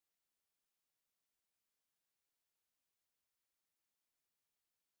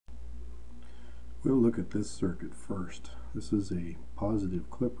We'll look at this circuit first. This is a positive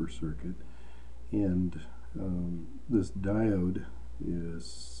clipper circuit, and this diode is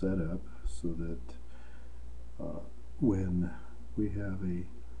set up so that when we have a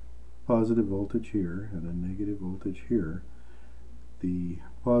positive voltage here and a negative voltage here, the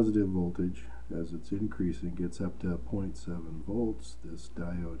positive voltage, as it's increasing, gets up to 0.7 volts. This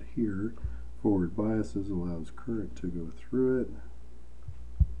diode here forward biases, allows current to go through it,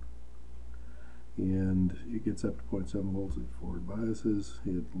 and it gets up to 0.7 volts at forward biases.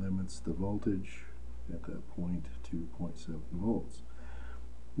 It limits the voltage at that point to 0.7 volts.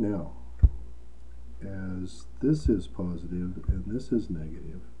 Now, as this is positive and this is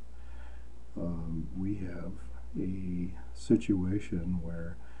negative, we have a situation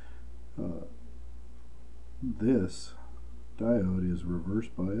where this diode is reverse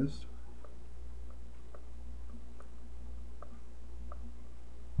biased,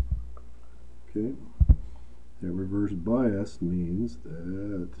 okay. That reverse bias means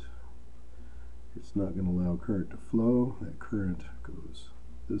that it's not going to allow current to flow. That current goes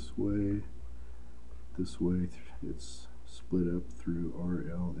this way, it's split up through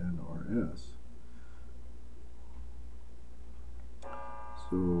RL and RS.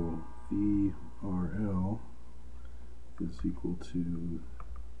 So VRL is equal to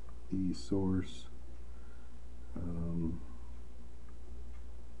E source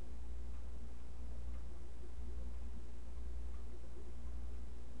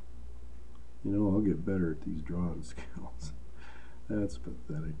you know, I'll get better at these drawing skills. That's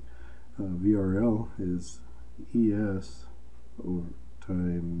pathetic. VRL is ES over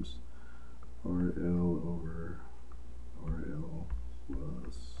times RL over RL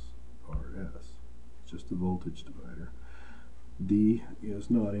plus RS. It's just a voltage divider. D is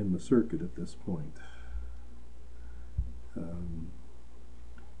not in the circuit at this point.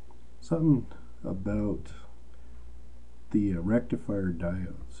 Something about the rectifier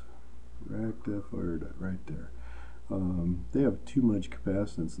diodes. Right there. They have too much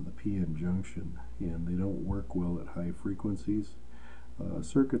capacitance in the p-n junction, and they don't work well at high frequencies.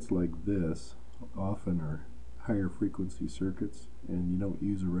 Circuits like this often are higher frequency circuits, and you don't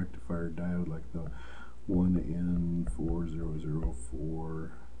use a rectifier diode like the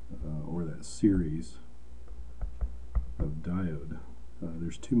 1N4004 or that series of diode.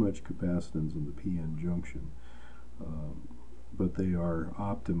 There's too much capacitance in the p-n junction, but they are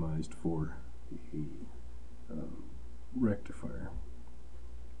optimized for a rectifier.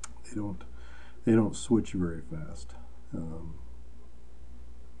 They don't switch very fast.